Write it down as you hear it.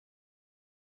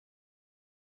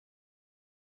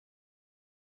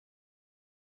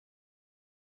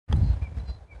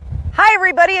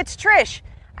everybody, it's Trish.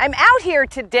 I'm out here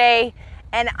today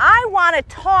and I want to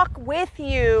talk with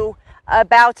you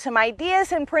about some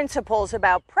ideas and principles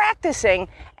about practicing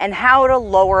and how to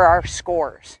lower our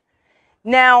scores.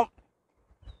 Now,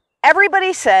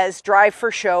 everybody says drive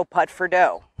for show, putt for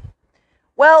dough.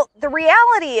 Well, the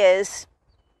reality is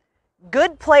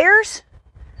good players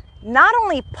not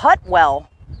only putt well,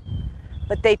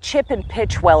 but they chip and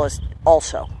pitch well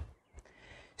also.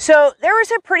 So there was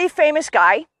a pretty famous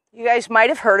guy. You guys might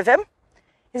have heard of him.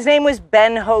 His name was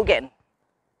Ben Hogan.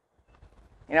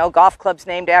 You know, golf club's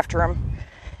named after him.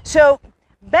 So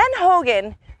Ben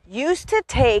Hogan used to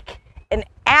take an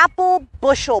apple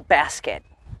bushel basket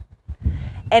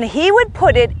and he would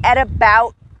put it at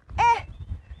about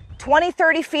 20,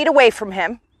 30 feet away from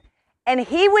him, and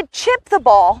he would chip the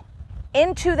ball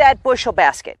into that bushel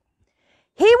basket.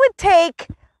 He would take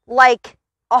like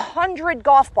 100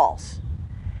 golf balls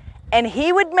and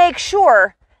he would make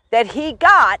sure that he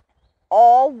got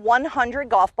all 100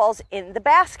 golf balls in the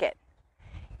basket.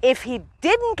 If he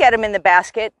didn't get them in the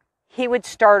basket, he would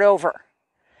start over.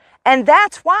 And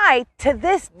that's why, to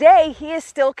this day, he is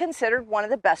still considered one of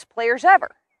the best players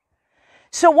ever.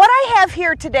 So what I have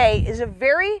here today is a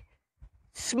very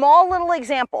small little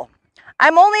example.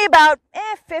 I'm only about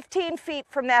 15 feet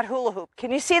from that hula hoop.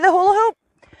 Can you see the hula hoop?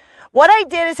 What I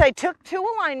did is I took 2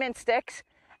 alignment sticks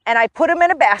and I put them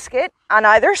in a basket on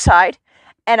either side,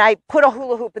 and I put a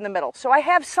hula hoop in the middle. So I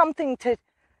have something to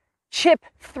chip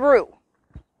through.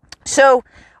 So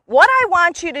what I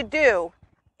want you to do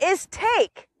is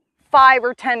take 5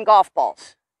 or 10 golf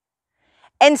balls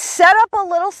and set up a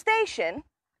little station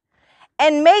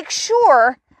and make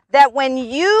sure that when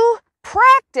you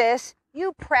practice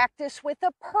with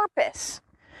a purpose.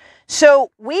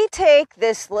 So we take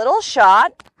this little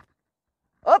shot.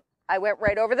 Oh, I went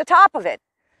right over the top of it.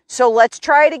 So let's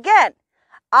try it again.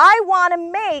 I want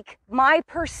to make my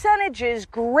percentages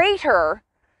greater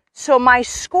so my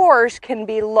scores can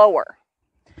be lower.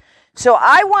 So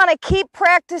I want to keep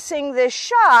practicing this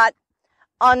shot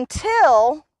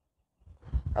until,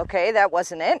 okay, that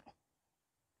wasn't it.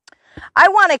 I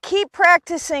want to keep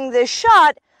practicing this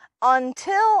shot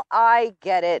until I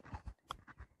get it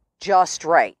just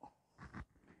right.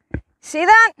 See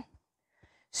that?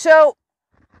 So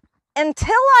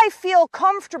until I feel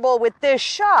comfortable with this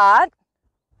shot,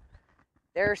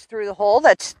 there's through the hole,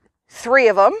 that's 3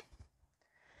 of them.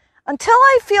 Until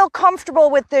I feel comfortable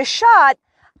with this shot,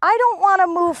 I don't want to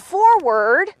move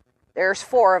forward. There's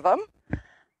 4 of them.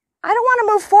 I don't want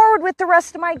to move forward with the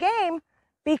rest of my game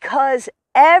because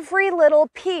every little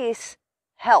piece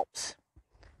helps.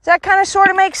 Does that kind of sort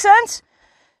of make sense?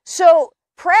 So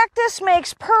practice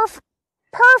makes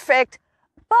perfect,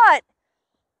 but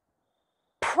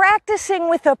practicing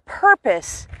with a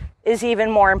purpose is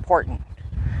even more important.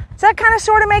 Does that kind of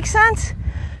sort of make sense?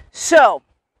 So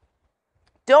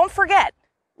don't forget,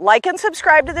 like and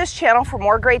subscribe to this channel for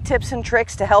more great tips and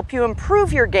tricks to help you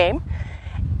improve your game.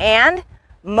 And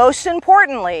most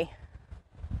importantly,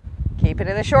 keep it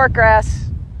in the short grass.